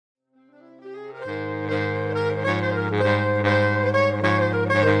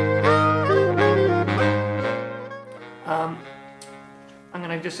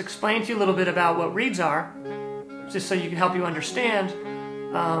just explain to you a little bit about what reeds are, just so you can help you understand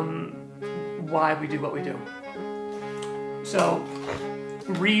why we do what we do. So,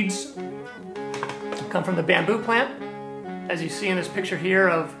 reeds come from the bamboo plant, as you see in this picture here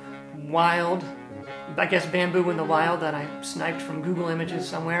of wild, I guess bamboo in the wild that I sniped from Google Images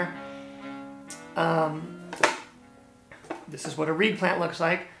somewhere. This is what a reed plant looks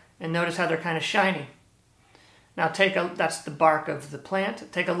like, and notice how they're kind of shiny. Now that's the bark of the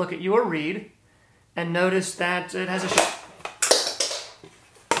plant. Take a look at your reed and notice that it has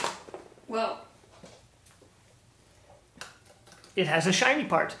it has a shiny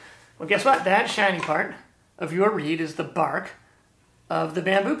part. Well, guess what? That shiny part of your reed is the bark of the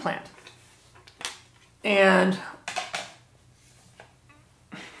bamboo plant. And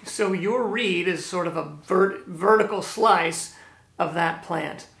so your reed is sort of a vertical slice of that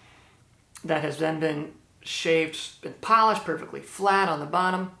plant that has then been shaved and polished perfectly flat on the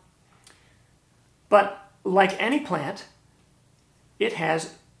bottom. But like any plant, it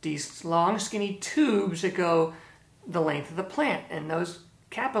has these long skinny tubes that go the length of the plant, and those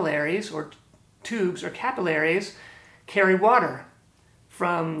capillaries or tubes or capillaries carry water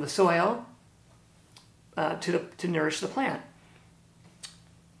from the soil to nourish the plant.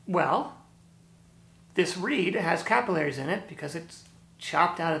 Well, this reed has capillaries in it because it's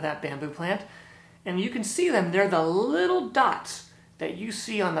chopped out of that bamboo plant, and you can see them. They're the little dots that you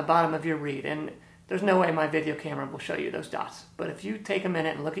see on the bottom of your reed, and there's no way my video camera will show you those dots, but if you take a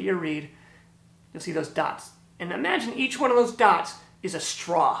minute and look at your reed, you'll see those dots. And imagine each one of those dots is a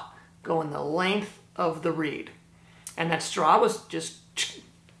straw going the length of the reed, and that straw was just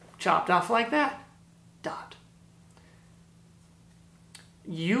chopped off like that. Dot.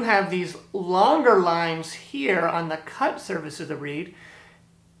 You have these longer lines here on the cut surface of the reed.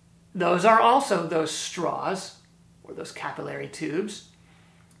 Those are also those straws, or those capillary tubes,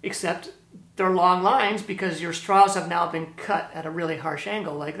 except they're long lines because your straws have now been cut at a really harsh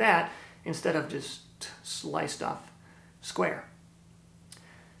angle like that, instead of just sliced off square.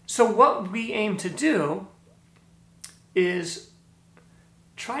 So what we aim to do is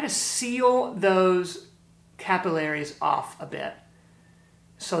try to seal those capillaries off a bit,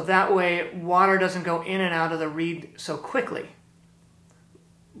 so that way water doesn't go in and out of the reed so quickly.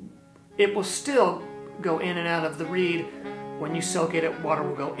 It will still go in and out of the reed. When you soak it, water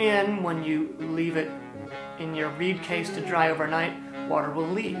will go in. When you leave it in your reed case to dry overnight, water will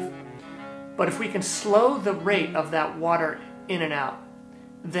leave. But if we can slow the rate of that water in and out,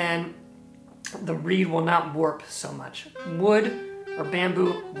 then the reed will not warp so much. Wood or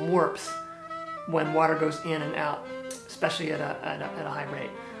bamboo warps when water goes in and out, especially at a high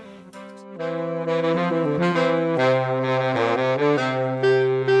rate.